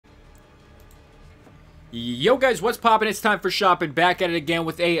Yo guys, what's poppin'? It's time for shopping. Back at it again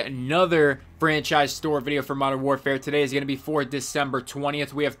with another franchise store video for Modern Warfare. Today is going to be for December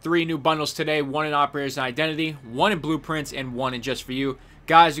 20th. We have 3 new bundles today. 1 in Operators and Identity, 1 in Blueprints, and 1 in Just For You.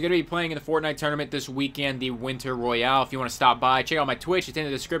 Guys, we're going to be playing in the Fortnite tournament this weekend, the Winter Royale. If you want to stop by, check out my Twitch. It's in the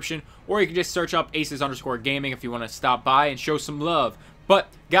description. Or you can just search up Acez-Gaming if you want to stop by and show some love. But,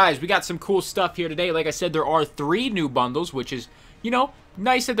 guys, we got some cool stuff here today. Like I said, there are 3 new bundles, which is, you know,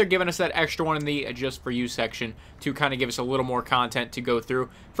 nice that they're giving us that extra one in the Just For You section to kind of give us a little more content to go through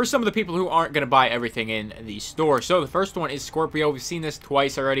for some of the people who aren't going to buy everything in the store. So the first one is Scorpio. We've seen this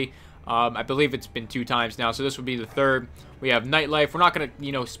twice already. I believe it's been 2 times now, so this would be the 3rd. We have Nightlife. We're not going to,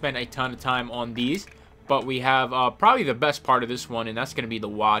 you know, spend a ton of time on these, but we have probably the best part of this one, and that's going to be the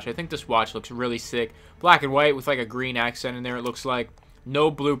watch. I think this watch looks really sick. Black and white with like a green accent in there, it looks like.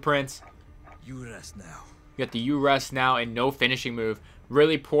 No blueprints. You rest now. You got the you rest now and no finishing move.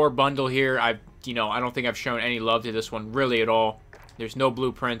 Really poor bundle here. I don't think I've shown any love to this one really at all. There's no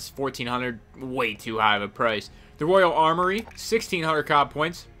blueprints. 1,400, way too high of a price. The Royal Armory, 1,600 COD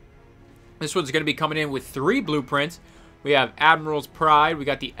points. This one's going to be coming in with 3 blueprints. We have Admiral's Pride. We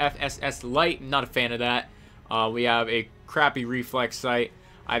got the FSS Light. Not a fan of that. We have a crappy reflex sight.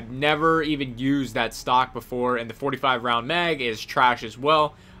 I've never even used that stock before, and the 45 round mag is trash as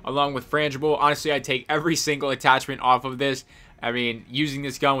well, along with frangible. Honestly, I'd take every single attachment off of this. I mean, using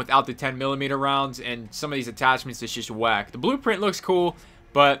this gun without the 10mm rounds and some of these attachments is just whack. The blueprint looks cool,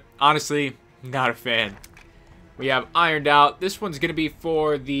 but honestly, not a fan. We have Ironed Out. This one's going to be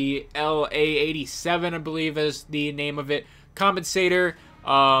for the LA87, I believe is the name of it. Compensator,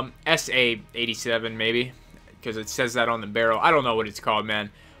 SA87 maybe, because it says that on the barrel. I don't know what it's called, man.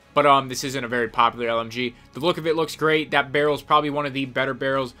 But this isn't a very popular LMG. The look of it looks great. That barrel is probably one of the better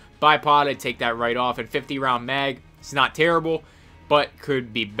barrels. Bipod, I'd take that right off. And 50 round mag. It's not terrible, but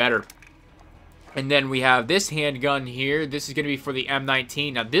could be better. And then we have this handgun here. This is going to be for the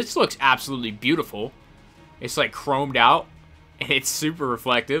M19. Now, this looks absolutely beautiful. It's like chromed out, and it's super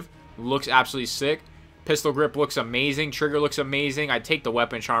reflective. Looks absolutely sick. Pistol grip looks amazing. Trigger looks amazing. I'd take the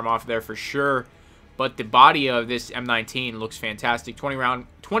weapon charm off there for sure. But the body of this M19 looks fantastic. 21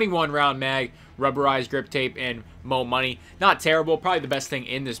 round mag, rubberized grip tape, and Mo money. Not terrible. Probably the best thing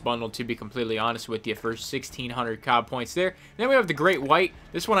in this bundle, to be completely honest with you, for 1,600 COD points there. Then we have the Great White.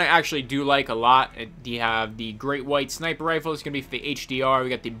 This one I actually do like a lot. You have the Great White sniper rifle. It's going to be for the HDR. We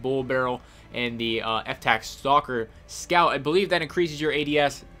got the bull barrel and the FTAC Stalker Scout. I believe that increases your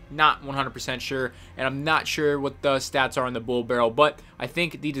ADS. Not 100% sure, and I'm not sure what the stats are on the bull barrel, but I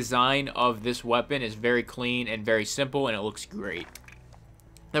think the design of this weapon is very clean and very simple, and it looks great.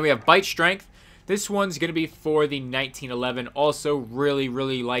 Then we have Bite Strength. This one's going to be for the 1911. Also, really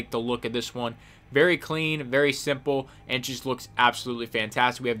like the look of this one. Very clean, very simple, and just looks absolutely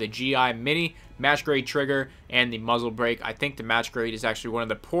fantastic. We have the GI Mini, match grade trigger, and the muzzle brake. I think the match grade is actually one of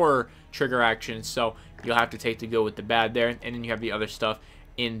the poorer trigger actions, so you'll have to take the go with the bad there. And then you have the other stuff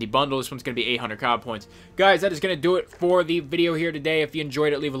in the bundle. This one's going to be 800 COD points. Guys, that is going to do it for the video here today. If you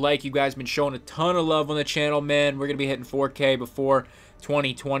enjoyed it, leave a like. You guys have been showing a ton of love on the channel, man. We're going to be hitting 4K before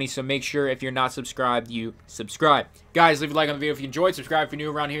 2020, so make sure if you're not subscribed, you subscribe. Guys, leave a like on the video if you enjoyed. Subscribe if you're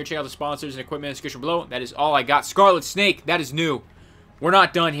new around here. Check out the sponsors and equipment in the description below. That is all I got. Scarlet Snake, that is new. We're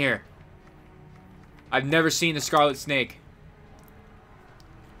not done here. I've never seen the Scarlet Snake.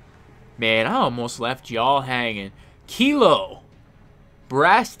 Man, I almost left y'all hanging. Kilo.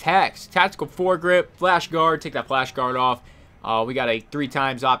 Brass tacks, tactical foregrip, flash guard. Take that flash guard off. We got a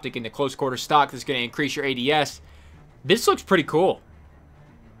 3x optic in the close quarter stock. That's going to increase your ADS. This looks pretty cool.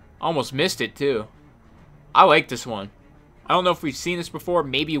 Almost missed it too. I like this one. I don't know if we've seen this before.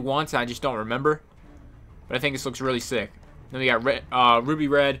 Maybe once. I just don't remember. But I think this looks really sick. Then we got red, Ruby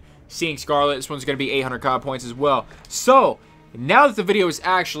Red, Seeing Scarlet. This one's going to be 800 COD points as well. So, now that the video is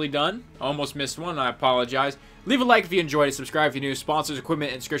actually done, almost missed one. I apologize. Leave a like if you enjoyed it. Subscribe if you're new. Sponsors,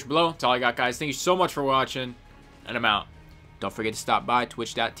 equipment in the description below. That's all I got, guys. Thank you so much for watching. And I'm out. Don't forget to stop by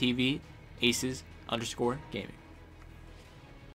twitch.tv, Acez_Gaming.